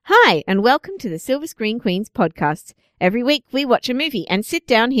Hi, and welcome to the Silver Screen Queens podcast. Every week we watch a movie and sit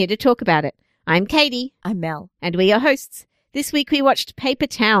down here to talk about it. I'm Katie. I'm Mel. And we are hosts. This week we watched Paper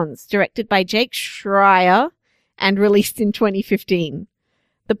Towns, directed by Jake Schreier and released in 2015.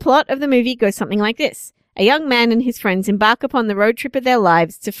 The plot of the movie goes something like this. A young man and his friends embark upon the road trip of their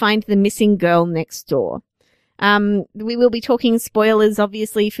lives to find the missing girl next door. We will be talking spoilers,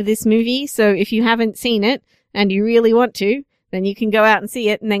 obviously, for this movie, so if you haven't seen it and you really want to, then you can go out and see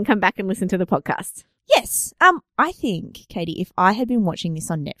it and then come back and listen to the podcast. Yes. I think, Katie, if I had been watching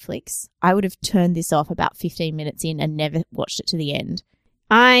this on Netflix, I would have turned this off about 15 minutes in and never watched it to the end.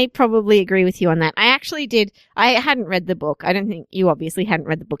 I probably agree with you on that. I actually did. I hadn't read the book. I don't think you obviously hadn't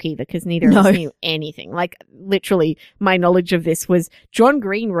read the book either because neither of us knew anything. Like, literally, my knowledge of this was John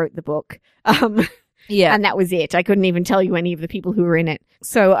Green wrote the book. Yeah. And that was it. I couldn't even tell you any of the people who were in it.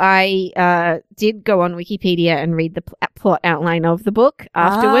 So I did go on Wikipedia and read the plot outline of the book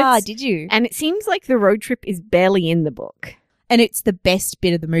afterwards. Ah, did you? And it seems like the road trip is barely in the book. And it's the best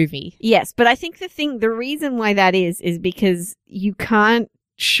bit of the movie. Yes, but I think the reason why that is because you can't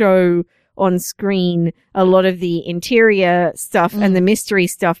show on screen a lot of the interior stuff and the mystery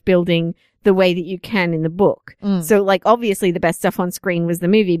stuff building the way that you can in the book. So, like, obviously the best stuff on screen was the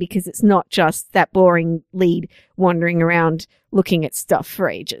movie because it's not just that boring lead wandering around looking at stuff for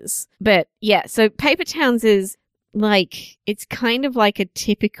ages. But yeah, so Paper Towns is like, it's kind of like a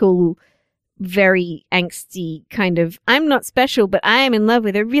typical very angsty kind of, I'm not special, but I am in love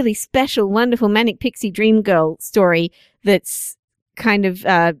with a really special, wonderful manic pixie dream girl story that's kind of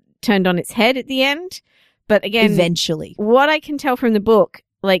turned on its head at the end. But again, eventually, what I can tell from the book,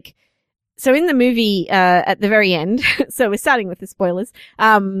 like, so in the movie, at the very end, so we're starting with the spoilers,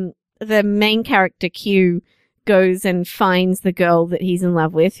 the main character, Q, goes and finds the girl that he's in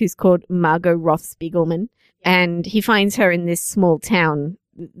love with, who's called Margot Roth Spiegelman, and he finds her in this small town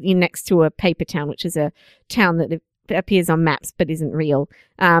next to a paper town, which is a town that appears on maps but isn't real.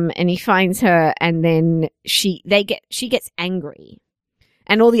 And he finds her, and then she gets angry.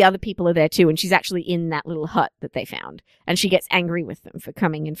 And all the other people are there too, and she's actually in that little hut that they found. And she gets angry with them for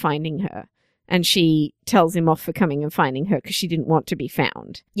coming and finding her. And she tells him off for coming and finding her because she didn't want to be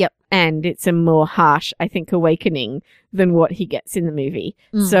found. Yep. And it's a more harsh, I think, awakening than what he gets in the movie.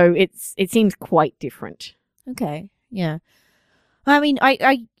 So it seems quite different. Okay, yeah. I mean,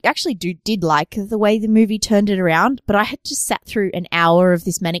 I actually did like the way the movie turned it around, but I had just sat through an hour of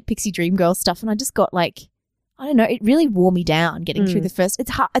this Manic Pixie Dream Girl stuff, and I just got like, I don't know, it really wore me down getting through the first.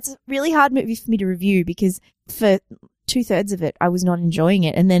 It's a really hard movie for me to review because for 2/3 of it, I was not enjoying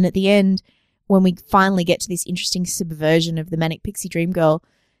it. And then at the end, when we finally get to this interesting subversion of the Manic Pixie Dream Girl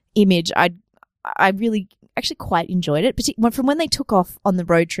image, I really actually quite enjoyed it, particularly from when they took off on the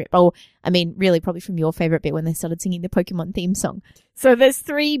road trip. Oh, I mean, really probably from your favorite bit when they started singing the Pokemon theme song. So there's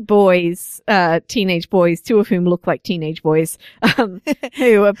 3 boys, teenage boys, 2 of whom look like teenage boys,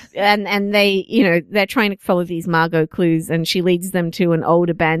 who are, and they, you know, they're trying to follow these Margot clues, and she leads them to an old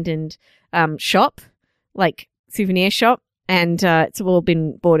abandoned, shop, like souvenir shop. And, it's all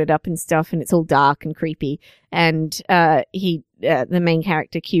been boarded up and stuff, and it's all dark and creepy. And, the main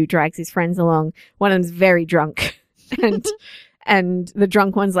character, Q, drags his friends along. One of them's very drunk. And the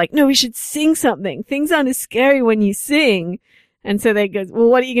drunk one's like, no, we should sing something. Things aren't as scary when you sing. And so they goes, well,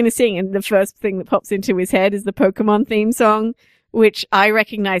 what are you going to sing? And the first thing that pops into his head is the Pokemon theme song, which I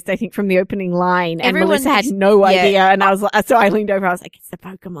recognized, I think, from the opening line. And Melissa had no idea. And I was like, so I leaned over, I was like, it's the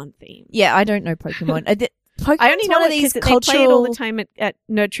Pokemon theme. Yeah, I don't know Pokemon. I only know one of these these cultural they play it all the time at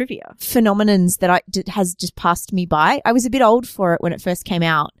Nerd Trivia. Phenomenons that has just passed me by. I was a bit old for it when it first came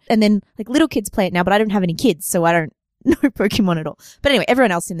out. And then like little kids play it now, but I don't have any kids, so I don't know Pokemon at all. But anyway, everyone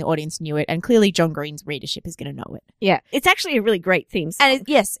else in the audience knew it, and clearly John Green's readership is going to know it. Yeah, it's actually a really great theme song. And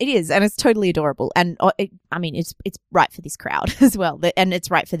yes, it is, and it's totally adorable. And it's right for this crowd as well, and it's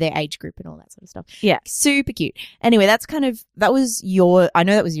right for their age group and all that sort of stuff. Yeah, super cute. Anyway, that was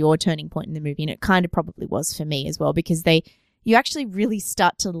your turning point in the movie, and it kind of probably was for me as well, because you actually really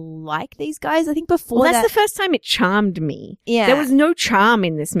start to like these guys. I think before that's the first time it charmed me. Yeah. There was no charm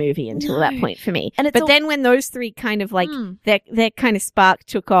in this movie until that point for me. But then when those 3 kind of like, their kind of spark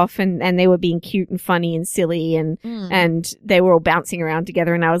took off and they were being cute and funny and silly and they were all bouncing around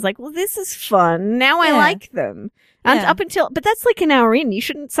together, and I was like, well, this is fun. Now I like them. And but that's like an hour in. You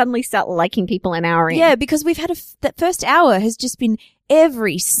shouldn't suddenly start liking people an hour in. Yeah, because we've had that first hour has just been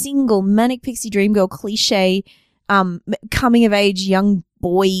every single Manic Pixie Dream Girl cliche coming of age young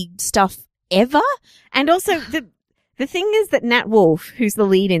boy stuff ever. And also the thing is that Nat Wolff, who's the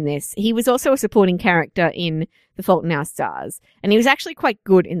lead in this, he was also a supporting character in The Fault in Our Stars, and he was actually quite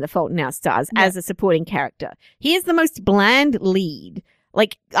good in The Fault in Our Stars as a supporting character. He is the most bland lead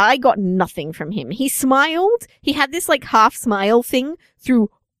Like, I got nothing from him. He smiled. He had this like half smile thing through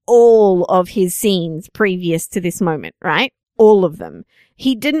all of his scenes previous to this moment, right? All of them.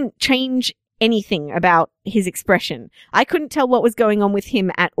 He didn't change anything about his expression. I couldn't tell what was going on with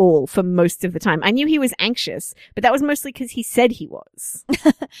him at all for most of the time. I knew he was anxious, but that was mostly because he said he was.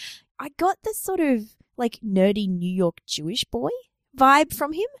 I got this sort of like nerdy New York Jewish boy vibe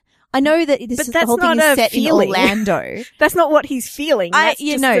from him. I know that the whole thing is set in Orlando. That's not what he's feeling. That's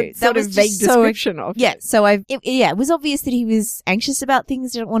just a sort of vague description of it. Yeah, so it was obvious that he was anxious about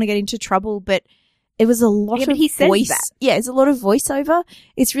things, didn't want to get into trouble, but it was a lot of he voice. Says that. Yeah, it's a lot of voiceover.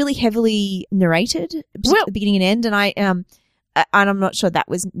 It's really heavily narrated at the beginning and end, and I'm not sure that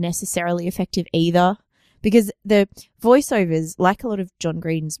was necessarily effective either, because the voiceovers, like a lot of John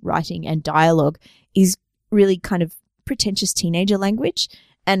Green's writing and dialogue, is really kind of pretentious teenager language.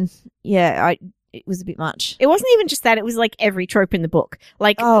 And yeah, it was a bit much. It wasn't even just that. It was like every trope in the book.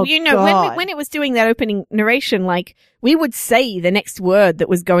 Like, God. when it was doing that opening narration, like, we would say the next word that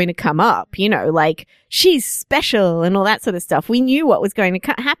was going to come up, like, she's special and all that sort of stuff. We knew what was going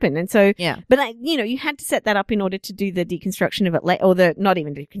to happen. And so, yeah. But, you had to set that up in order to do the deconstruction of it or not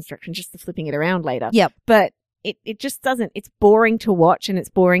even deconstruction, just the flipping it around later. Yep. But it just doesn't. It's boring to watch and it's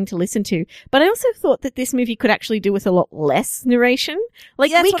boring to listen to. But I also thought that this movie could actually do with a lot less narration.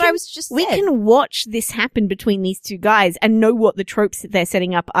 Like, that's what I was just We said. can watch this happen between these two guys and know what the tropes that they're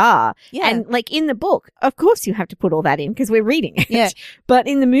setting up are. Yeah. And like in the book, of course you have to put all that in because we're reading it. Yeah. But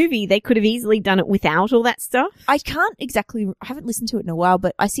in the movie, they could have easily done it without all that stuff. I haven't listened to it in a while,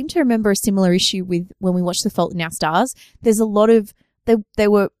 but I seem to remember a similar issue with when we watched The Fault in Our Stars. There's a lot of, they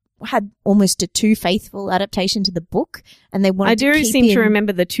had almost a too faithful adaptation to the book, and they wanted. I do seem to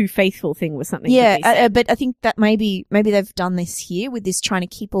remember the too faithful thing was something. Yeah, that they said. but I think that maybe they've done this here with this, trying to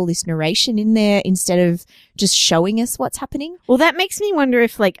keep all this narration in there instead of just showing us what's happening. Well, that makes me wonder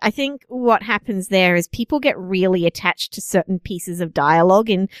if, like, I think what happens there is people get really attached to certain pieces of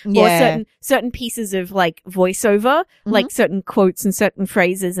dialogue or certain pieces of like voiceover, like certain quotes and certain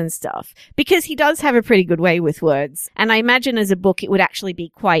phrases and stuff, because he does have a pretty good way with words. And I imagine as a book, it would actually be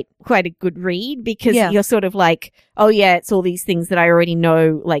quite a good read because you're sort of like, oh yeah, it's all these things that I already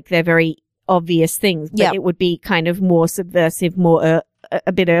know, like they're very obvious things, but it would be kind of more subversive, more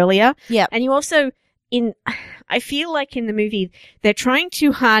a bit earlier. Yeah. And you also, I feel like in the movie, they're trying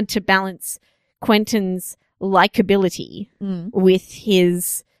too hard to balance Quentin's likability with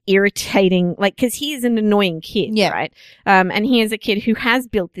his irritating, like, because he is an annoying kid, right? And he is a kid who has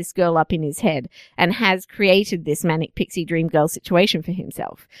built this girl up in his head and has created this manic pixie dream girl situation for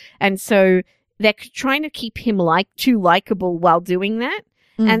himself. And so they're trying to keep him too likable while doing that.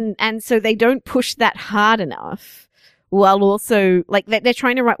 And so they don't push that hard enough. While also, like, they're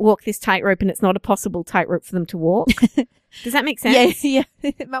trying to walk this tightrope and it's not a possible tightrope for them to walk. Does that make sense? Yeah.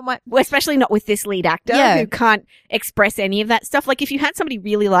 Well, especially not with this lead actor who can't express any of that stuff. Like, if you had somebody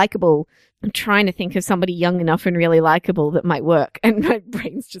really likable, I'm trying to think of somebody young enough and really likable that might work. And my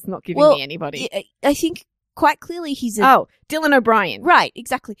brain's just not giving me anybody. I think quite clearly he's Dylan O'Brien. Right,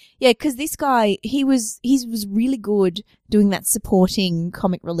 exactly. Yeah, because this guy, he was really good doing that supporting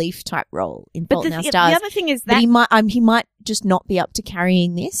comic relief type role in Fault in Our Stars. The other thing is that he might just not be up to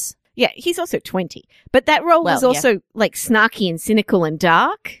carrying this. Yeah, he's also 20. But that role was also like snarky and cynical and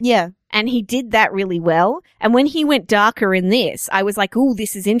dark. Yeah. And he did that really well. And when he went darker in this, I was like, oh,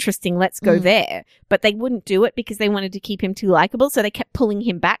 this is interesting. Let's go there. But they wouldn't do it because they wanted to keep him too likable. So they kept pulling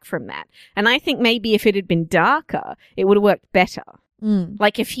him back from that. And I think maybe if it had been darker, it would have worked better.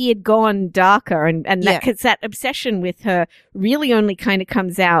 Like if he had gone darker and that, cause that obsession with her really only kind of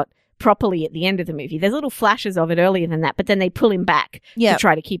comes out properly at the end of the movie. There's little flashes of it earlier than that, but then they pull him back to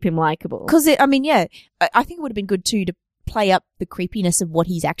try to keep him likable. Because, I think it would have been good too to play up the creepiness of what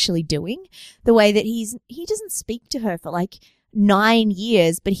he's actually doing. The way that he doesn't speak to her for like 9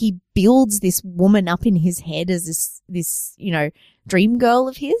 years, but he builds this woman up in his head as this dream girl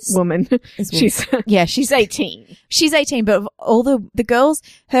of his. Woman. She's 18. She's 18, but of all the girls,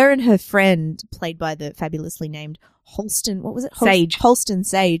 her and her friend, played by the fabulously named Holston, what was it? Sage. Holston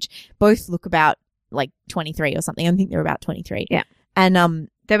Sage, both look about like 23 or something. I think they're about 23. Yeah. And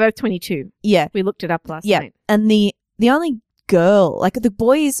they're both 22. Yeah. We looked it up last night. And the only girl, like the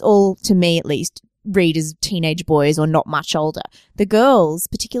boys all, to me at least, read as teenage boys or not much older. The girls,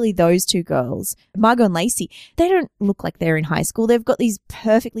 particularly those two girls, Margot and Lacey, they don't look like they're in high school. They've got these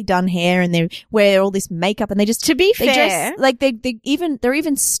perfectly done hair and they wear all this makeup and they just, to be fair, dress, like they're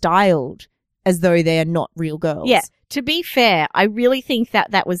even styled as though they're not real girls. Yeah. To be fair, I really think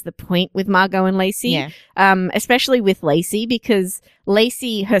that was the point with Margot and Lacey. Yeah. Especially with Lacey, because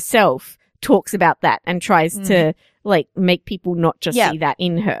Lacey herself talks about that and tries to like make people not just Yeah. see that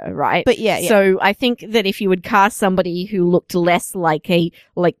in her, right? But yeah. So I think that if you would cast somebody who looked less like a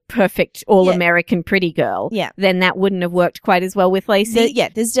like perfect all-American pretty girl, Yeah. then that wouldn't have worked quite as well with Lacey.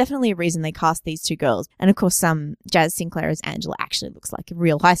 There's definitely a reason they cast these two girls. And of course, Jazz Sinclair as Angela actually looks like a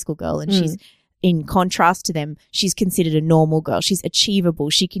real high school girl, and she's, in contrast to them, she's considered a normal girl. She's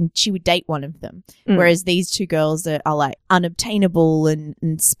achievable. She would date one of them. Whereas these two girls are like unobtainable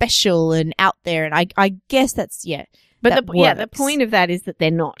and special and out there. And I guess that's, But the works. point of that is that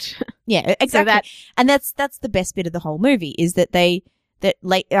they're not. Yeah, exactly. And that's the best bit of the whole movie is that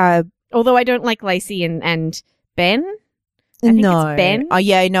Although I don't like Lacey and Ben. I think it's Ben. Oh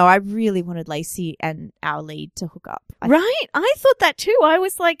yeah, no, I really wanted Lacey and our lead to hook up. Right? I thought that too.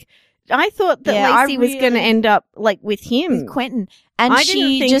 I thought that Lacey was going to end up like with him. With Quentin. And I she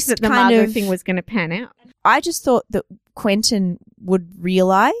didn't think just that the kind Margot of, thing was going to pan out. I just thought that Quentin would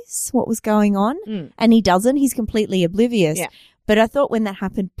realize what was going on, Mm. and he doesn't. He's completely oblivious. Yeah. But I thought when that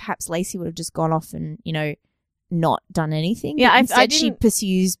happened, perhaps Lacey would have just gone off and, not done anything. Yeah, But I instead she didn't-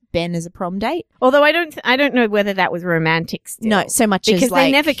 pursues Ben as a prom date. Although I don't know whether that was romantic still. No, so much because as like,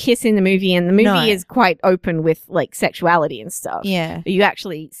 they never kiss in the movie, and the movie No. is quite open with like sexuality and stuff. Yeah. You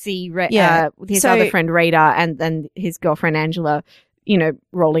actually see his So- other friend Radar and then his girlfriend Angela,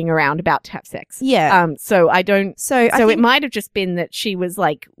 rolling around about to have sex. Yeah. So I don't. So I So it think, might have just been that she was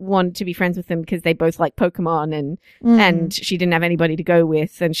like wanted to be friends with them because they both like Pokemon and Mm. she didn't have anybody to go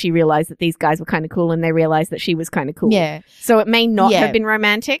with, and she realized that these guys were kind of cool, and they realized that she was kind of cool. yeah. So it may not Yeah. have been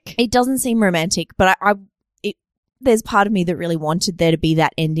romantic. It doesn't seem romantic, but there's part of me that really wanted there to be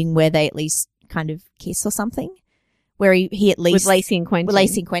that ending where they at least kind of kiss or something, where he at least With Lacey and Quentin. with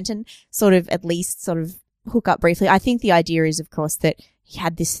Lacey and Quentin sort of at least sort of hook up briefly. I think the idea is, of course, that he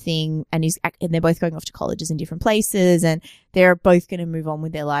had this thing and they're both going off to colleges in different places, and they're both going to move on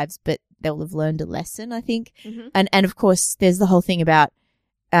with their lives, but they'll have learned a lesson, I think. Mhm. And of course, there's the whole thing about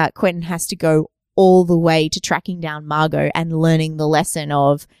Quentin has to go all the way to tracking down Margot and learning the lesson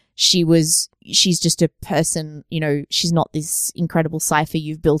of she's just a person, she's not this incredible cipher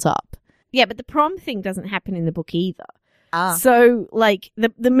you've built up. Yeah, but the prom thing doesn't happen in the book either. Ah. So, like,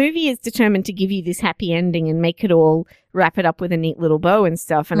 the movie is determined to give you this happy ending and make it all wrap it up with a neat little bow and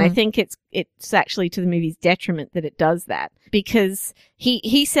stuff. And I think it's actually to the movie's detriment that it does that, because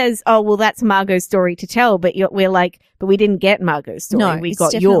he says, "Oh, well, that's Margot's story to tell," but we're like, "But we didn't get Margot's story. No, we it's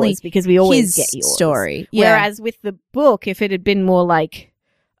got definitely yours because we always his get yours." story. Yeah. Whereas with the book, if it had been more like,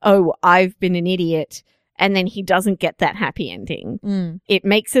 "Oh, I've been an idiot," and then he doesn't get that happy ending, it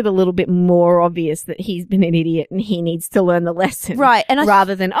makes it a little bit more obvious that he's been an idiot and he needs to learn the lesson. Right. And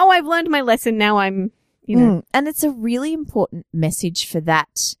Rather than, "Oh, I've learned my lesson. Now I'm, and it's a really important message for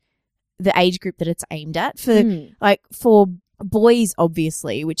the age group that it's aimed at. For boys,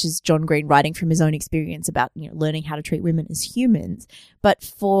 obviously, which is John Green writing from his own experience about, learning how to treat women as humans, but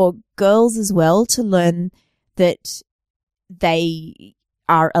for girls as well to learn that they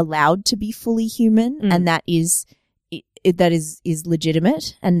are allowed to be fully human and that is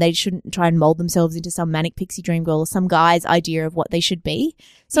legitimate, and they shouldn't try and mold themselves into some manic pixie dream girl or some guy's idea of what they should be.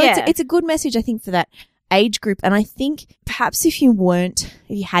 So Yeah. it's a good message, I think, for that age group. And I think perhaps if you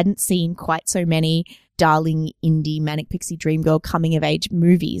hadn't seen quite so many darling indie manic pixie dream girl coming of age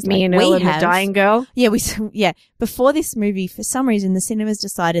movies, Me like and we Earl and the have, Dying Girl. Yeah, before this movie, for some reason, the cinemas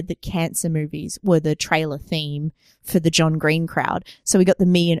decided that cancer movies were the trailer theme for the John Green crowd. So we got the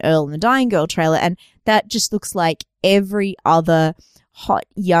Me and Earl and the Dying Girl trailer, and that just looks like every other hot,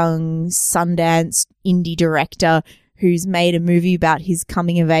 young, Sundance indie director who's made a movie about his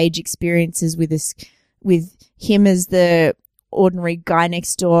coming of age experiences with him as the ordinary guy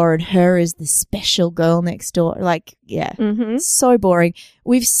next door and her as the special girl next door. Like, yeah, Mm-hmm. so boring.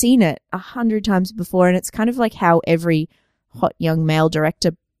 We've seen it 100 times before, and it's kind of like how every hot young male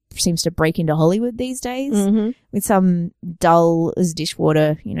director seems to break into Hollywood these days Mm-hmm. with some dull as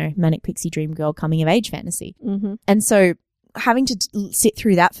dishwater, manic pixie dream girl coming of age fantasy. Mm-hmm. And so having to sit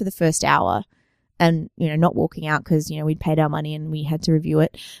through that for the first hour and, not walking out because, we'd paid our money and we had to review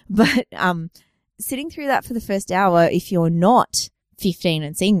it. But, sitting through that for the first hour, if you're not 15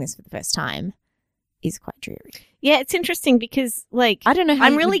 and seeing this for the first time, is quite dreary. Yeah, it's interesting because, like, I don't know how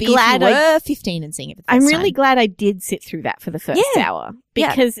I'm you really would be glad if you I- were 15 and seeing it for the I'm first really time. glad I did sit through that for the first Yeah. hour Yeah.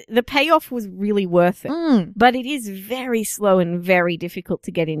 because the payoff was really worth it. Mm. But it is very slow and very difficult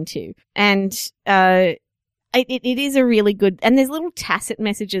to get into. And it is a really good, and there's little tacit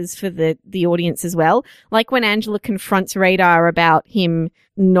messages for the audience as well. Like when Angela confronts Radar about him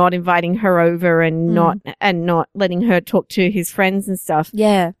not inviting her over and not letting her talk to his friends and stuff.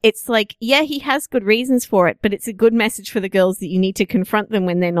 Yeah. It's like, yeah, he has good reasons for it, but it's a good message for the girls that you need to confront them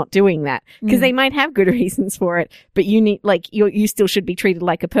when they're not doing that. Because they might have good reasons for it, but you need, like, you still should be treated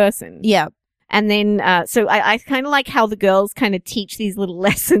like a person. Yeah. And then, so I kind of like how the girls kind of teach these little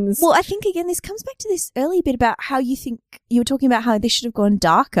lessons. Well, I think, again, this comes back to this early bit about how you think you were talking about how they should have gone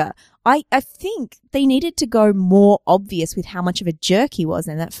darker. I think they needed to go more obvious with how much of a jerk he was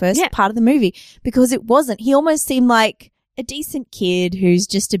in that first part of the movie, because it wasn't. He almost seemed like a decent kid who's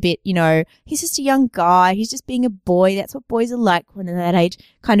just a bit, you know, he's just a young guy. He's just being a boy. That's what boys are like when they're that age.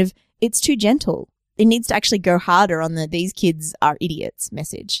 Kind of, it's too gentle. It needs to actually go harder on the "these kids are idiots"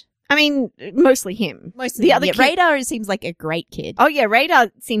 message. I mean, mostly him. Mostly the other kid. Radar seems like a great kid. Oh yeah,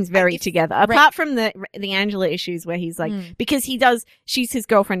 Radar seems very together. Apart from the Angela issues where he's like, because she's his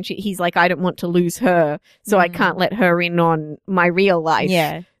girlfriend. He's like, I don't want to lose her, so I can't let her in on my real life.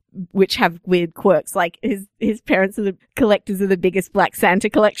 Yeah. Which have weird quirks. Like his parents are the collectors of the biggest Black Santa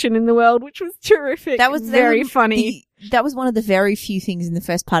collection in the world, which was terrific. That was very funny. That was one of the very few things in the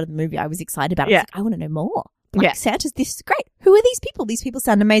first part of the movie I was excited about. I was like, I want to know more. Black Santas, this is great. Who are these people? These people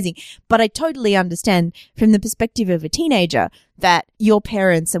sound amazing. But I totally understand from the perspective of a teenager that your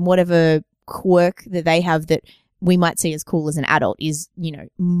parents and whatever quirk that they have that we might see as cool as an adult is, you know,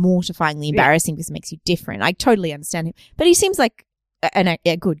 mortifyingly embarrassing because it makes you different. I totally understand him. But he seems like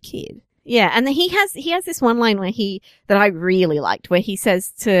a good kid. Yeah, and he has this one line where that I really liked, where he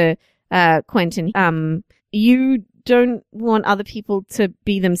says to Quentin, you don't want other people to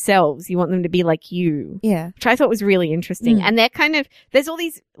be themselves. You want them to be like you. Yeah. Which I thought was really interesting. And there's all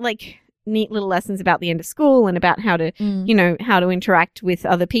these like neat little lessons about the end of school and about how to, you know, how to interact with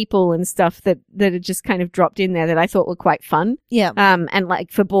other people and stuff that are just kind of dropped in there that I thought were quite fun. Yeah. And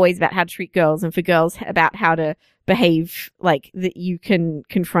like for boys about how to treat girls and for girls about how to behave, like that you can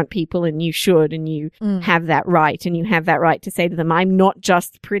confront people and you should, and you have that right, and you have that right to say to them, I'm not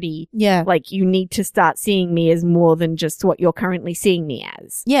just pretty. Yeah. Like you need to start seeing me as more than just what you're currently seeing me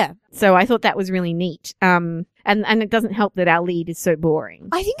as. Yeah. So I thought that was really neat. And it doesn't help that our lead is so boring.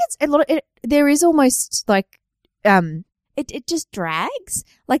 I think it's a lot of there is almost like, it just drags.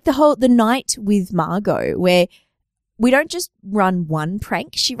 Like the night with Margot where we don't just run one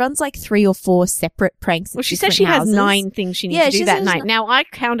prank. She runs like 3 or 4 separate pranks. Well, she says she has 9 things she needs to do that night. Now, I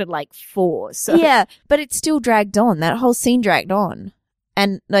counted like 4. So. Yeah, but it still dragged on. That whole scene dragged on.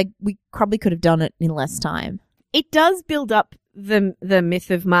 And like we probably could have done it in less time. It does build up the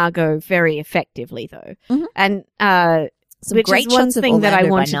myth of Margot very effectively, though. Mm-hmm. And some which great is one shots of thing Orlando that I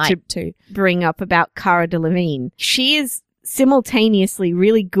wanted to bring up about Cara Delevingne. She is simultaneously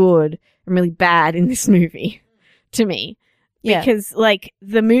really good and really bad in this movie. To me. Yeah. Because like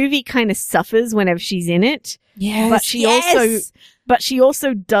the movie kind of suffers whenever she's in it. Yes. But she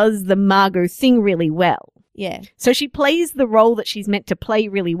also does the Margot thing really well. Yeah. So she plays the role that she's meant to play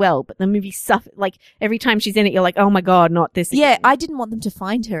really well, but the movie suffers. Like every time she's in it, you're like, oh my God, not this again. Yeah, I didn't want them to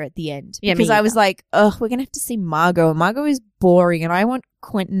find her at the end. Yeah, because I was like, ugh, we're going to have to see Margot. And Margot is boring and I want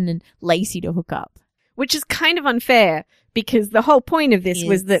Quentin and Lacey to hook up. Which is kind of unfair because the whole point of this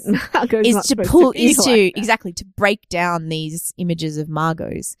was that Margot's not supposed to be like that. Exactly, to break down these images of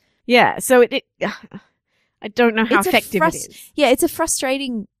Margot's. Yeah, so it I don't know how effective it is. Yeah, it's a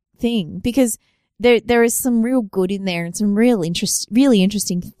frustrating thing because there is some real good in there and some really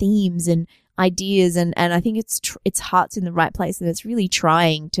interesting themes and ideas and I think its heart's in the right place and it's really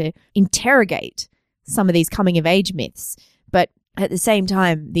trying to interrogate some of these coming of age myths, but at the same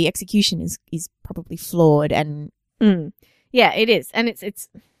time, the execution is probably flawed and yeah, it is, and it's.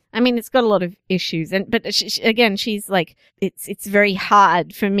 I mean, it's got a lot of issues, but she's like, it's very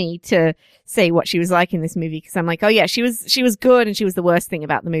hard for me to say what she was like in this movie because I'm like, oh yeah, she was good, and she was the worst thing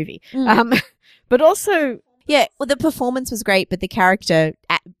about the movie. But also, yeah, well, the performance was great, but the character,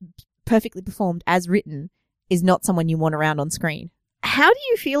 perfectly performed as written, is not someone you want around on screen. How do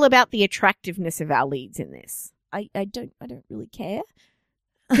you feel about the attractiveness of our leads in this? I don't really care.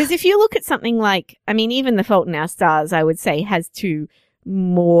 Because if you look at something like, I mean, even The Fault in Our Stars, I would say, has 2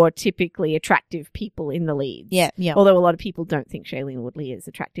 more typically attractive people in the leads. Yeah. Although a lot of people don't think Shailene Woodley is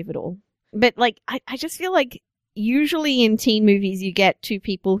attractive at all. But like, I just feel like usually in teen movies you get 2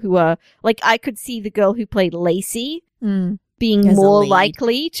 people who are, like, I could see the girl who played Lacey being more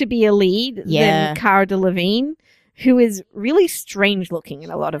likely to be a lead than Cara Delevingne, who is really strange looking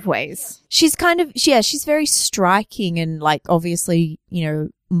in a lot of ways. She's kind of, she's very striking and like obviously, you know,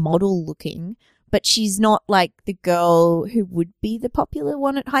 model looking, but she's not like the girl who would be the popular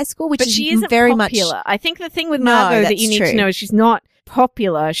one at high school, which But is she isn't very popular. much. I think the thing with No, Margot that that's you need true. to know is she's not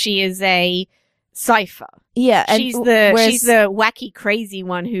popular. She is a cipher. Yeah, and She's whereas- she's the wacky, crazy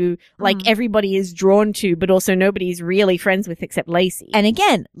one who like everybody is drawn to, but also nobody's really friends with except Lacey. And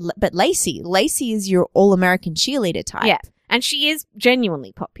again, but Lacey is your all-American cheerleader type. Yeah, and she is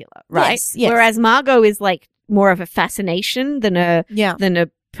genuinely popular, right? Yes. Whereas Margot is like more of a fascination than a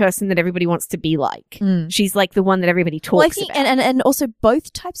person that everybody wants to be like. She's like the one that everybody talks Well, I think, about. and also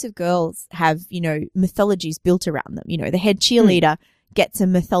both types of girls have, mythologies built around them. The head cheerleader gets a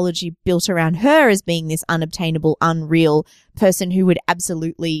mythology built around her as being this unobtainable, unreal person who would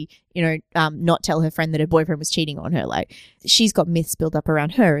absolutely, not tell her friend that her boyfriend was cheating on her. Like, she's got myths built up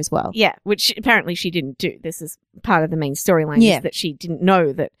around her as well. Yeah, which apparently she didn't do. This is part of the main storyline Yeah. is that she didn't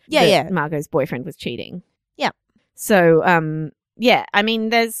know that, Margot's boyfriend was cheating. Yeah. So, I mean,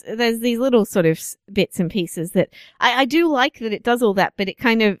 there's these little sort of bits and pieces that I do like that it does all that, but it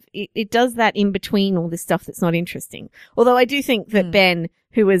kind of, it does that in between all this stuff that's not interesting. Although I do think that Ben,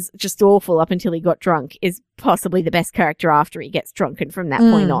 who was just awful up until he got drunk, is possibly the best character after he gets drunk and from that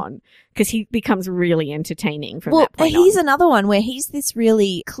point on, because he becomes really entertaining from that point on. He's another one where he's this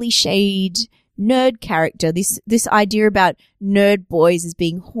really cliched nerd character, this idea about nerd boys as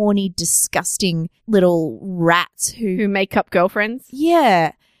being horny, disgusting little rats Who make up girlfriends.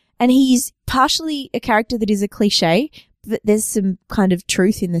 Yeah. And he's partially a character that is a cliche, but there's some kind of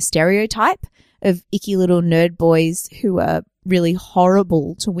truth in the stereotype of icky little nerd boys who are really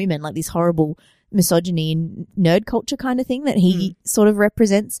horrible to women, like this horrible misogyny and nerd culture kind of thing that he sort of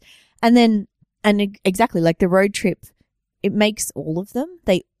represents. And exactly like the road trip, it makes all of them,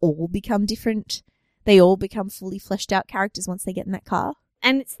 they all become different. They all become fully fleshed out characters once they get in that car.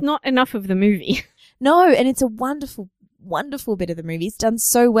 And it's not enough of the movie. No, and it's a wonderful, wonderful bit of the movie. It's done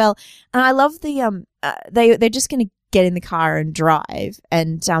so well. And I love the, they're just going to get in the car and drive.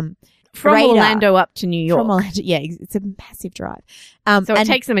 And, From Radar, Orlando up to New York. From Orlando, yeah, it's a massive drive. So it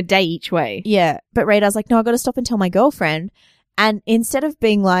takes them a day each way. Yeah, but Radar's like, no, I got to stop and tell my girlfriend. And instead of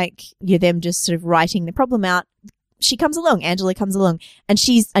being like, them just sort of writing the problem out, she comes along. Angela comes along, and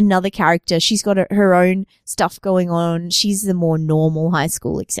she's another character. She's got her own stuff going on. She's the more normal high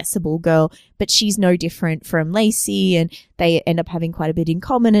school accessible girl, but she's no different from Lacey, and they end up having quite a bit in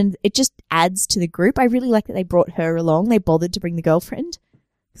common, and it just adds to the group. I really like that they brought her along. They bothered to bring the girlfriend,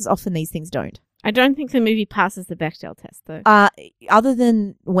 because often these things don't. I don't think the movie passes the Bechdel test, though. Other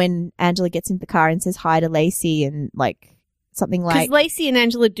than when Angela gets into the car and says hi to Lacey and like something like... Because Lacey and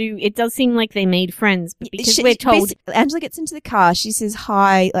Angela it does seem like they made friends, but because we're told... Angela gets into the car, she says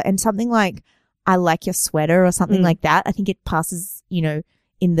hi, and something like, I like your sweater or something like that. I think it passes, in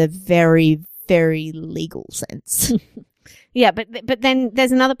the very, very legal sense. Yeah, but then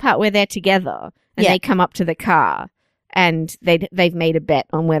there's another part where they're together and they come up to the car. And they've made a bet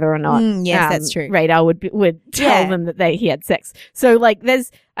on whether or not yes, that's true. Radar would tell them that he had sex. So like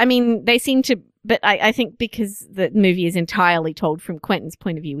they seem to, but I think because the movie is entirely told from Quentin's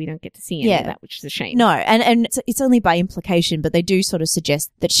point of view, we don't get to see any of that, which is a shame. No, and it's only by implication, but they do sort of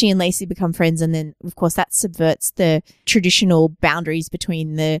suggest that she and Lacey become friends, and then of course that subverts the traditional boundaries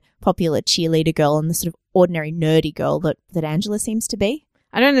between the popular cheerleader girl and the sort of ordinary nerdy girl that Angela seems to be.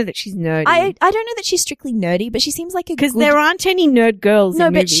 I don't know that she's nerdy. I don't know that she's strictly nerdy, but she seems like a because there aren't any nerd girls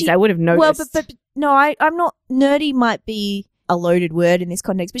in movies. I would have noticed. Well, but no, I'm not. Nerdy might be a loaded word in this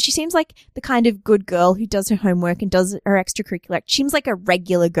context, but she seems like the kind of good girl who does her homework and does her extracurricular. She seems like a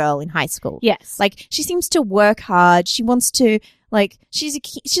regular girl in high school. Yes, like she seems to work hard. She wants to she's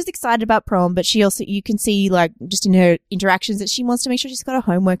excited about prom, but she also, you can see like just in her interactions that she wants to make sure she's got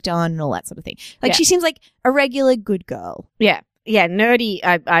her homework done and all that sort of thing. Like she seems like a regular good girl. Yeah. Yeah, nerdy,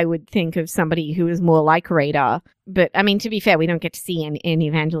 I would think of somebody who is more like Radar. But, I mean, to be fair, we don't get to see any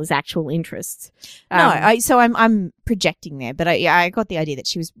of Angela's actual interests. So I'm projecting there. But I got the idea that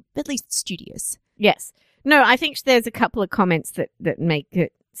she was at least studious. Yes. No, I think there's a couple of comments that make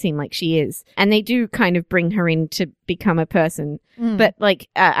it seem like she is. And they do kind of bring her in to become a person. But, like,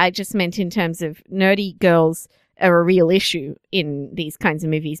 I just meant in terms of nerdy girls are a real issue in these kinds of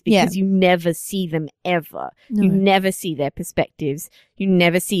movies because you never see them ever. No. You never see their perspectives. You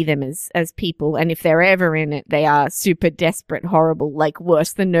never see them as people. And if they're ever in it, they are super desperate, horrible, like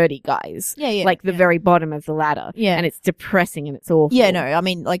worse than nerdy guys. Yeah. Like the very bottom of the ladder. Yeah. And it's depressing and it's awful. Yeah, no, I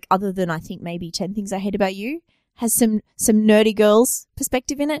mean, like other than I think maybe 10 Things I Hate About You has some nerdy girls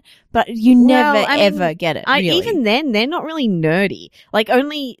perspective in it, but you never ever get it. Really. Even then, they're not really nerdy. Like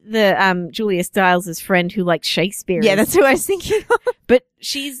only the Julia Stiles' friend who likes Shakespeare. Yeah, that's who I was thinking of. But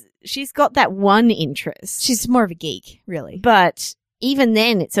she's got that one interest. She's more of a geek, really. But even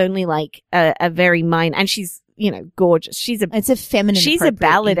then it's only like a very minor, and she's, gorgeous. It's a feminine. She's a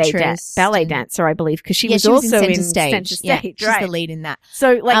ballet dancer, I believe, because she was also in Center Stage. Yeah, right? She's the lead in that.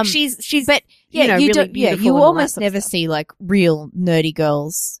 So like she's but really beautiful. You and all almost that sort of never stuff. see like real nerdy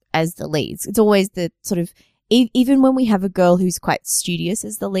girls as the leads. It's always the sort of even when we have a girl who's quite studious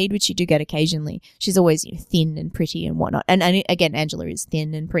as the lead, which you do get occasionally, she's always thin and pretty and whatnot. And again, Angela is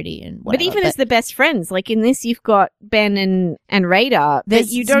thin and pretty and whatever. But even as the best friends, like in this, you've got Ben and Radar. That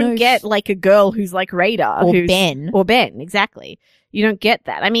you don't get like a girl who's like Radar or Ben, exactly. You don't get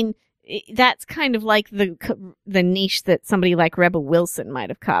that. I mean, that's kind of like the niche that somebody like Rebel Wilson might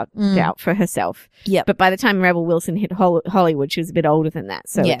have carved out for herself. Yeah. But by the time Rebel Wilson hit Hollywood, she was a bit older than that,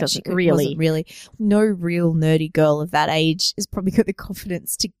 so it doesn't wasn't really. No real nerdy girl of that age has probably got the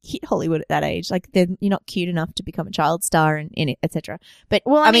confidence to hit Hollywood at that age. Like you're not cute enough to become a child star and in it, etc. But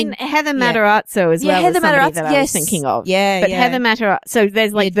I mean Heather Matarazzo as well. Heather as somebody Matarazzo, that I was thinking of. Yeah, but Heather Matarazzo. So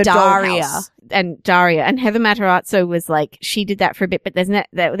there's like the Daria. Dollhouse and Daria, and Heather Matarazzo was like, she did that for a bit, but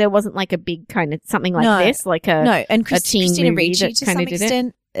there wasn't like a big kind of something like this, like and teen Christina movie Ricci that to kinda some did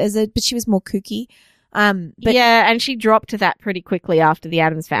extent but she was more kooky. But yeah, and she dropped to that pretty quickly after the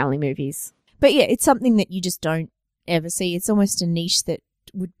Addams Family movies. But yeah, it's something that you just don't ever see. It's almost a niche that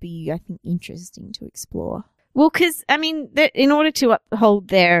would be, I think, interesting to explore. Well, because I mean, in order to uphold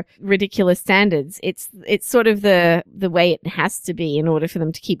their ridiculous standards, it's sort of the way it has to be in order for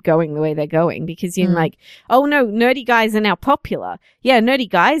them to keep going the way they're going. Because you're like, oh no, nerdy guys are now popular. Yeah, nerdy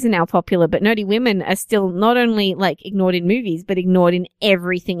guys are now popular, but nerdy women are still not only like ignored in movies, but ignored in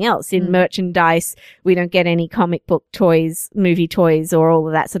everything else. In merchandise, we don't get any comic book toys, movie toys, or all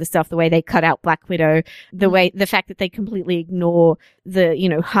of that sort of stuff. The way they cut out Black Widow, the fact that they completely ignore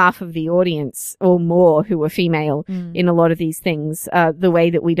the half of the audience or more who are female in a lot of these things, the way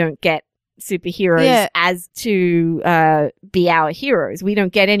that we don't get superheroes as to be our heroes. We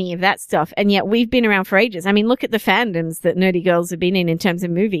don't get any of that stuff, and yet we've been around for ages. I mean, look at the fandoms that nerdy girls have been in terms of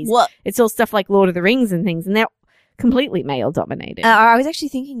movies. It's all stuff like Lord of the Rings and things, and they're completely male dominated. I was actually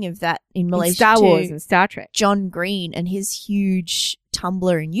thinking of that in relation Star to Wars and Star Trek. John Green and his huge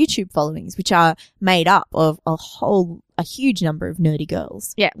Tumblr and YouTube followings, which are made up of a huge number of nerdy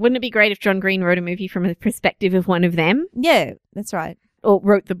girls. Yeah, wouldn't it be great if John Green wrote a movie from the perspective of one of them? Yeah, that's right. Or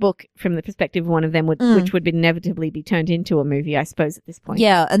wrote the book from the perspective of one of them, which would inevitably be turned into a movie, I suppose, at this point.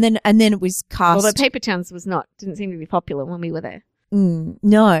 Yeah, and then it was cast. Although Paper Towns didn't seem to be popular when we were there.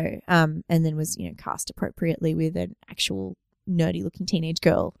 No, and then was cast appropriately with an actual nerdy looking teenage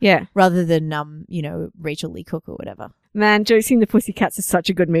girl. Yeah, rather than Rachel Lee Cook or whatever. Man, Josie and the Pussycats is such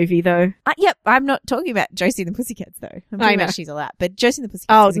a good movie, though. Yep, I'm not talking about Josie and the Pussycats, though. I'm talking about She's All That. But Josie and the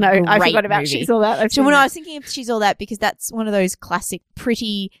Pussycats is a great I forgot about movie. She's All That. I was thinking of She's All That because that's one of those classic,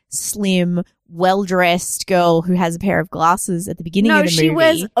 pretty, slim, well-dressed girl who has a pair of glasses at the beginning of the movie. No, she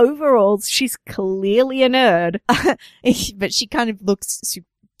wears overalls. She's clearly a nerd. But she kind of looks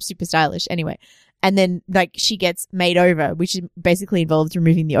super stylish anyway. And then, she gets made over, which basically involves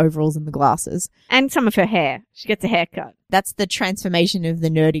removing the overalls and the glasses. And some of her hair. She gets a haircut. That's the transformation of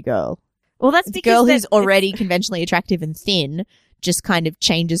the nerdy girl. Well, that's it's because a girl who's already conventionally attractive and thin just kind of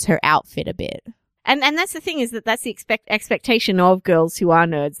changes her outfit a bit. And that's the thing is that's the expectation of girls who are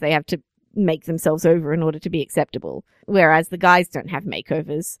nerds. They have to make themselves over in order to be acceptable. Whereas the guys don't have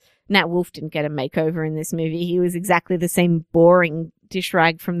makeovers. Nat Wolff didn't get a makeover in this movie. He was exactly the same boring dish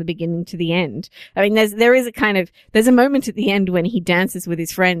rag from the beginning to the end. I mean, there's a moment at the end when he dances with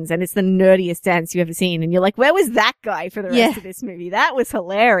his friends and it's the nerdiest dance you've ever seen. And you're like, where was that guy for the rest of this movie? That was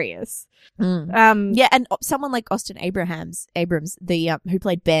hilarious. And someone like Austin Abrams, who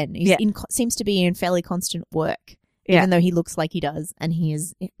played Ben, seems to be in fairly constant work. Even though he looks like he does, and he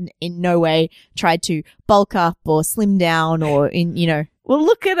has in no way tried to bulk up or slim down or Well,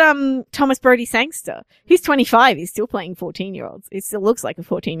 look at Thomas Brodie Sangster. He's 25. He's still playing 14-year-olds. He still looks like a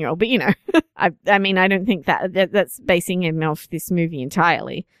 14-year-old. But I mean, I don't think that's basing him off this movie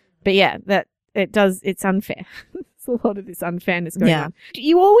entirely. But yeah, it's unfair. There's a lot of this unfairness going on.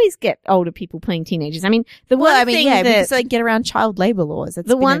 You always get older people playing teenagers. I mean, because they get around child labor laws. That's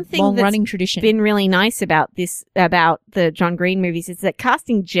been a long-running tradition. Been really nice about the John Green movies is that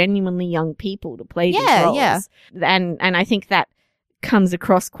casting genuinely young people to play these roles. Yeah. And I think that comes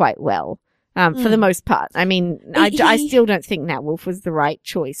across quite well. For the most part. I mean, I still don't think Nat Wolff was the right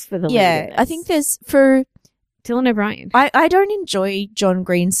choice for the lead. Yeah, I think for Dylan O'Brien. I don't enjoy John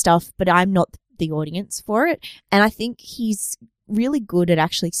Green stuff, but I'm not the audience for it. And I think he's really good at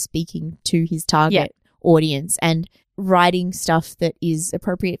actually speaking to his target audience and writing stuff that is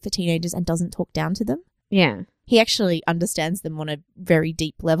appropriate for teenagers and doesn't talk down to them. Yeah. He actually understands them on a very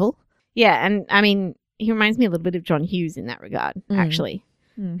deep level. Yeah, and I mean, he reminds me a little bit of John Hughes in that regard, actually.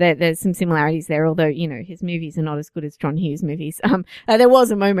 Mm. There's some similarities there, although, you know, his movies are not as good as John Hughes movies. There was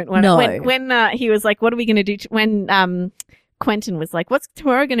a moment when he was like, what are we going to do? When Quentin was like, what's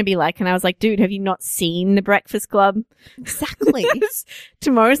tomorrow going to be like? And I was like, dude, have you not seen The Breakfast Club? Exactly.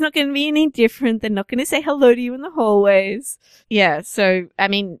 Tomorrow's not going to be any different. They're not going to say hello to you in the hallways. Yeah. So, I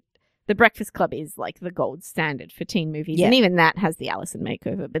mean, The Breakfast Club is like the gold standard for teen movies. Yeah. And even that has the Allison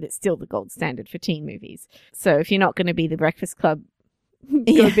makeover, but it's still the gold standard for teen movies. So if you're not going to be The Breakfast Club,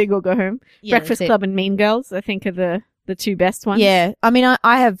 go big or go home. Yeah, Breakfast Club and Mean Girls, I think, are the two best ones. Yeah. I mean,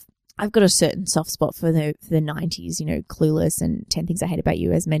 I've got a certain soft spot for the 90s, you know, Clueless and 10 Things I Hate About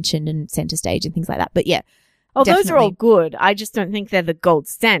You as mentioned and Center Stage and things like that. But yeah. Oh, definitely. those are all good. I just don't think they're the gold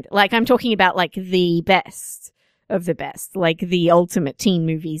standard. Like, I'm talking about like the best of the best, like the ultimate teen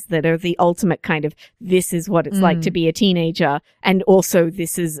movies that are the ultimate kind of, this is what it's like to be a teenager. And also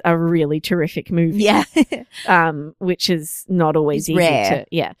this is a really terrific movie. Yeah. Which is not always It's easy rare.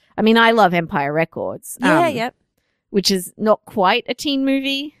 to, I mean, I love Empire Records. Yep. Which is not quite a teen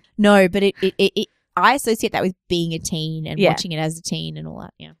movie. No, but it I associate that with being a teen and Yeah. watching it as a teen and all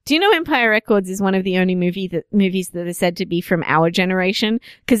that. Yeah. Do you know Empire Records is one of the only movies that are said to be from our generation?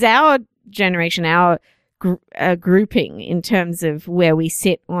 Because our generation, our grouping in terms of where we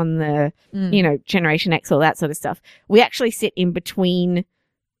sit on the, you know, Generation X, all that sort of stuff, we actually sit in between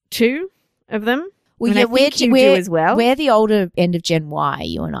two of them. Well, And yeah, I think you do as well. We're the older end of Gen Y,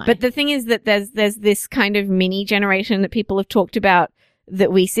 you and I. But the thing is that there's this kind of mini generation that people have talked about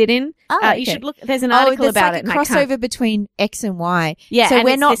that we sit in. okay. You should look. There's an article there's about like it. a crossover between X and Y. Yeah, so and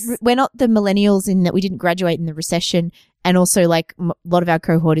we're it's not not the millennials in that we didn't graduate in the recession, and also like a lot of our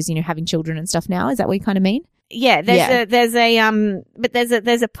cohort is, you know, having children and stuff now. Is that what you kind of mean? Yeah, there's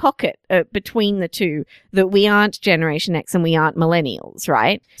a pocket between the two that we aren't Generation X and we aren't millennials,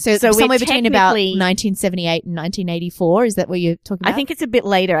 right? So we're somewhere between about technically- 1978 and 1984. Is that what you're talking about? I think it's a bit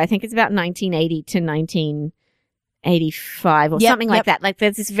later. I think it's about 1980 to 1985 or Yep, something like that. Like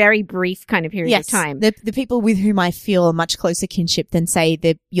there's this very brief kind of period of time. The people with whom I feel a much closer kinship than say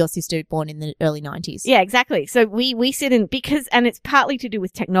your sister born in the early 90s. Yeah, exactly. So we sit in and it's partly to do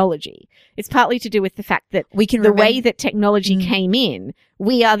with technology. It's partly to do with the fact that We can the remember- way that technology came in,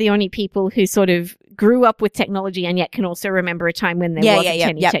 we are the only people who sort of grew up with technology and yet can also remember a time when there wasn't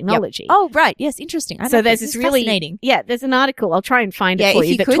any technology. Oh, right. Yes, interesting. I So know there's this this is really, fascinating. there's an article. I'll try and find Yeah, it for if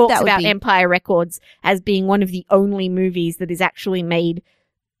you you that could, talks that would about be- Empire Records as being one of the only movies that is actually made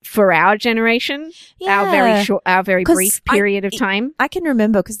for our generation, our very 'Cause brief period of time. I can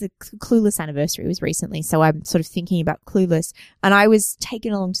remember because the Clueless anniversary was recently, so I'm sort of thinking about Clueless, and I was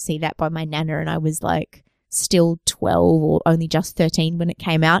taken along to see that by my nana, and I was like still 12 or only just 13 when it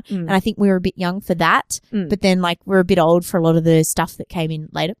came out, and I think we were a bit young for that, but then like we're a bit old for a lot of the stuff that came in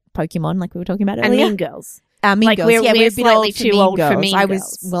later, Pokemon, like we were talking about And earlier. Mean Girls. Mean like, Girls. we're We're a bit slightly old for too Mean old for Girls. Mean I was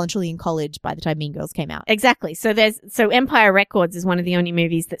Girls. well and truly in college by the time Mean Girls came out. Exactly. So Empire Records is one of the only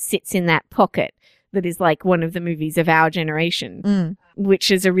movies that sits in that pocket that is like one of the movies of our generation, which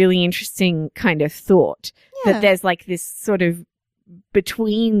is a really interesting kind of thought Yeah. that there's like this sort of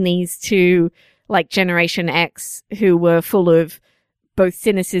between these two, like Generation X, who were full of both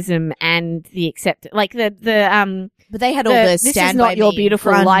cynicism and the like But they had all the this Stand is not By your Me,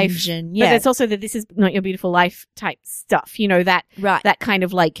 beautiful grunge life, and, but it's also that this is not your beautiful life type stuff. You know, that right. that kind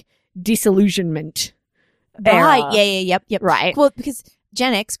of like disillusionment. Right. era. Yep. Right. Well, because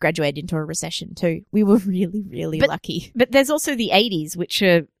Gen X graduated into a recession too. We were really, really lucky. But there's also the 80s, which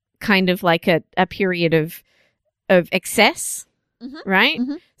are kind of like a period of excess, right?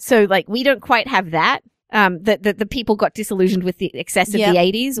 Mhm. So like we don't quite have that. That the people got disillusioned with the excess of Yep. the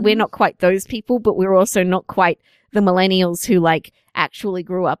 80s. We're not quite those people, but we're also not quite the millennials who like actually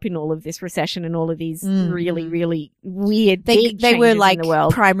grew up in all of this recession and all of these really, really weird big They were changes like in the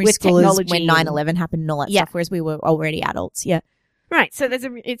world primary with schoolers technology when and- 9/11 happened and all that Yeah. stuff, whereas we were already adults. Yeah. Right. So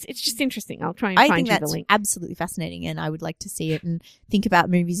it's just interesting. I'll try and I find think you the that's link. absolutely fascinating, and I would like to see it and think about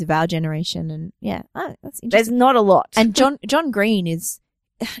movies of our generation. And yeah, that's interesting. There's not a lot. And John Green is,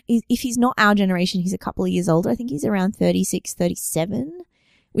 if he's not our generation, he's a couple of years older. I think he's around 36, 37,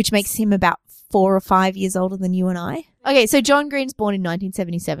 which makes him about 4 or 5 years older than you and I. Okay, so John Green's born in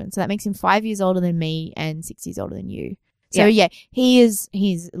 1977, so that makes him 5 years older than me and 6 years older than you. So yeah, he's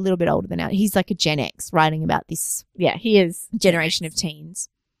a little bit older than us. He's like a Gen X writing about this Yeah, he is. generation of teens.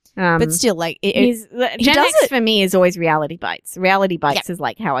 But But still, like, Gen does X it. for me is always Reality Bites. Reality Bites is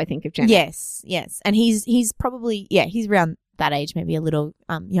like how I think of Gen X. yes. And he's probably, he's around that age, maybe a little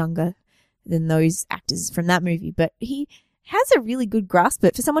younger than those actors from that movie. But he has a really good grasp of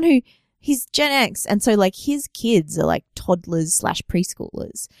it for someone who, he's Gen X. And so, like, his kids are like toddlers /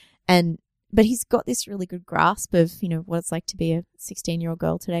 preschoolers. And but he's got this really good grasp of, you know, what it's like to be a 16-year-old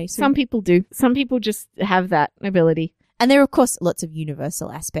girl today. So, Some people do. Some people just have that ability. and there are, of course, lots of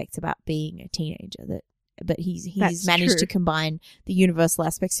universal aspects about being a teenager but he's That's managed to true. combine the universal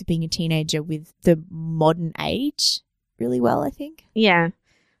aspects of being a teenager with the modern age really well, I think. Yeah.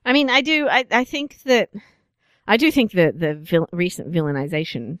 I mean, I do think that the recent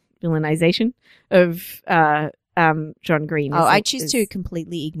villainization of John Green. I choose to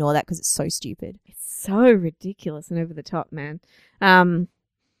completely ignore that because it's so stupid. It's so ridiculous and over the top, man.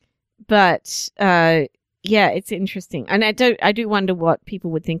 But yeah, it's interesting, and I do wonder what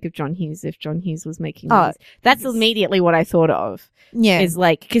people would think of John Hughes if John Hughes was making movies. That's yes. immediately what I thought of. Yeah. Is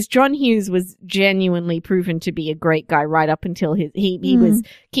like, because John Hughes was genuinely proven to be a great guy right up until he was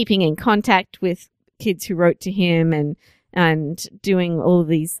keeping in contact with kids who wrote to him and doing all of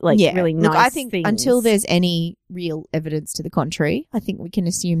these really nice Look, I think things. until there's any real evidence to the contrary, I think we can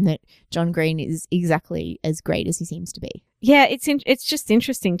assume that John Green is exactly as great as he seems to be. Yeah, it's just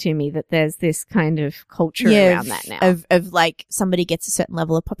interesting to me that there's this kind of culture around that now. Of like somebody gets a certain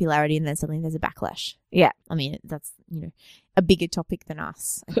level of popularity and then suddenly there's a backlash. Yeah. I mean, that's, you know, a bigger topic than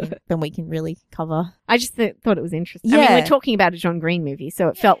us, I think, than we can really cover. I just thought it was interesting. I mean, Yeah. we're talking about a John Green movie, so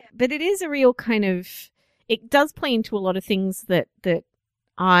it felt, but it is a real kind of, it does play into a lot of things that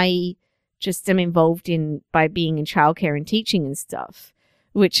I just am involved in by being in childcare and teaching and stuff,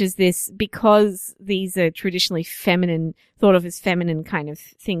 which is this, because these are traditionally thought of as feminine kind of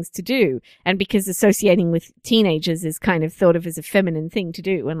things to do, and because associating with teenagers is kind of thought of as a feminine thing to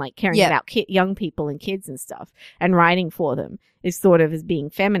do, and like caring about young people and kids and stuff, and writing for them is thought of as being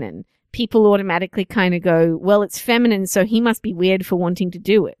feminine. People automatically kind of go, well, it's feminine, so he must be weird for wanting to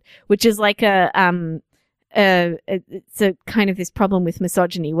do it, which is like it's a kind of this problem with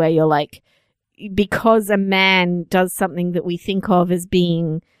misogyny where you're like, because a man does something that we think of as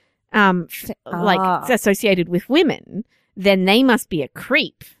being like associated with women, then they must be a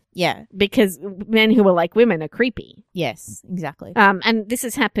creep. Yeah. Because men who are like women are creepy. Yes, exactly. And this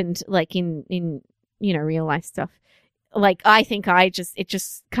has happened like in you know, real life stuff. Like, I think it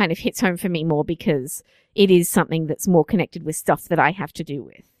just kind of hits home for me more because it is something that's more connected with stuff that I have to do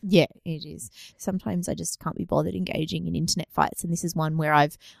with. Yeah, it is. Sometimes I just can't be bothered engaging in internet fights, and this is one where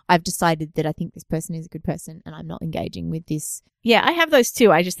I've decided that I think this person is a good person and I'm not engaging with this. Yeah, I have those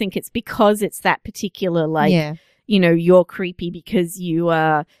too. I just think it's because it's that particular, like, you know, you're creepy because you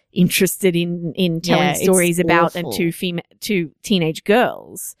are interested in telling stories about and to teenage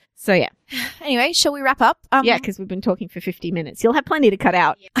girls. So yeah. Anyway, shall we wrap up? Yeah, because we've been talking for 50 minutes. You'll have plenty to cut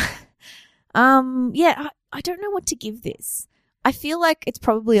out. Yeah, I don't know what to give this. I feel like it's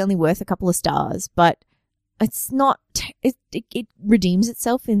probably only worth a couple of stars, but it's not. It redeems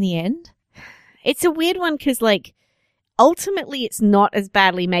itself in the end. It's a weird one because, like, ultimately, it's not as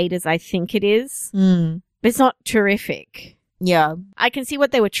badly made as I think it is. But it's not terrific. Yeah, I can see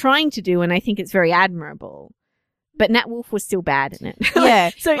what they were trying to do, and I think it's very admirable. But Nat Wolff was still bad in it.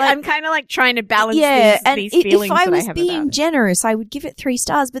 Yeah. So like, I'm kind of like trying to balance these feelings if I that was I have being about it. generous, I would give it 3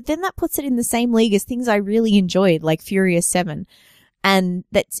 stars, but then that puts it in the same league as things I really enjoyed, like Furious 7. And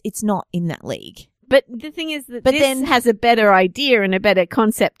it's not in that league. But the thing is that this has a better idea and a better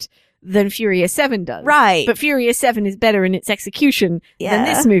concept than Furious 7 does. Right. But Furious 7 is better in its execution than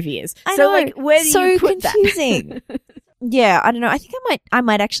this movie is. I so know. like, where do you put confusing. that? Yeah, I don't know. I think I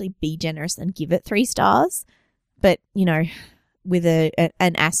might actually be generous and give it 3 stars, but you know, with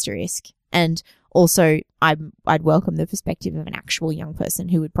an asterisk. And also, I'd welcome the perspective of an actual young person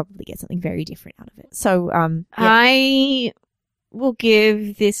who would probably get something very different out of it. So, I will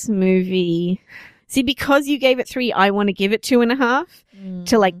give this movie. See, because you gave it 3, I want to give it 2.5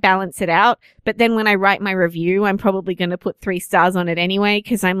 to like balance it out. But then when I write my review, I'm probably going to put 3 stars on it anyway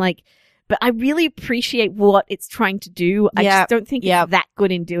because I'm like, but I really appreciate what it's trying to do. I just don't think it's that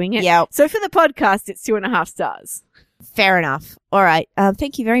good in doing it. Yeah. So for the podcast, it's 2.5 stars. Fair enough. All right.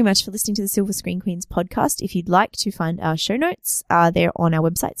 Thank you very much for listening to the Silver Screen Queens podcast. If you'd like to find our show notes, they're on our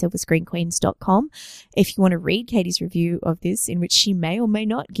website, silverscreenqueens.com. If you want to read Katie's review of this, in which she may or may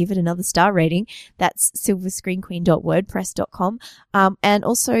not give it another star rating, that's silverscreenqueen.wordpress.com. And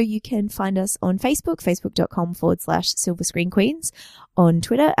also you can find us on Facebook, facebook.com/silverscreenqueens, on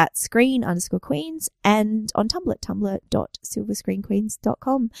Twitter @screen_queens, and on Tumblr,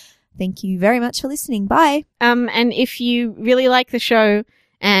 tumblr.silverscreenqueens.com. Thank you very much for listening. Bye. And if you really like the show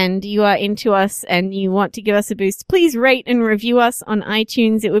and you are into us and you want to give us a boost, please rate and review us on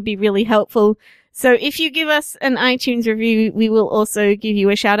iTunes. It would be really helpful. So if you give us an iTunes review, we will also give you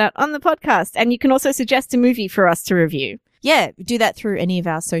a shout out on the podcast. And you can also suggest a movie for us to review. yeah, do that through any of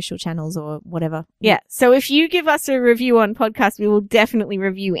our social channels or whatever. Yeah. So if you give us a review on podcast, we will definitely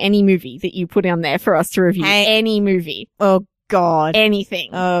review any movie that you put on there for us to review. Hey. Any movie. Oh, God. Anything.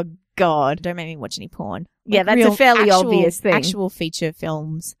 Oh, God. Don't make me watch any porn. Yeah, that's real a fairly actual- obvious thing. Actual feature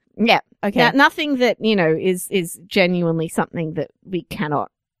films. Yeah. Okay. Now, nothing that, is genuinely something that we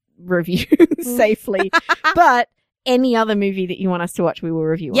cannot review safely. But any other movie that you want us to watch, we will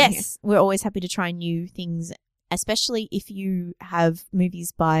review on here. Yes, we're always happy to try new things, especially if you have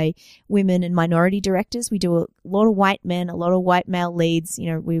movies by women and minority directors. We do a lot of white men, a lot of white male leads.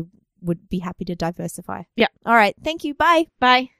 We would be happy to diversify. Yeah. All right. Thank you. Bye. Bye.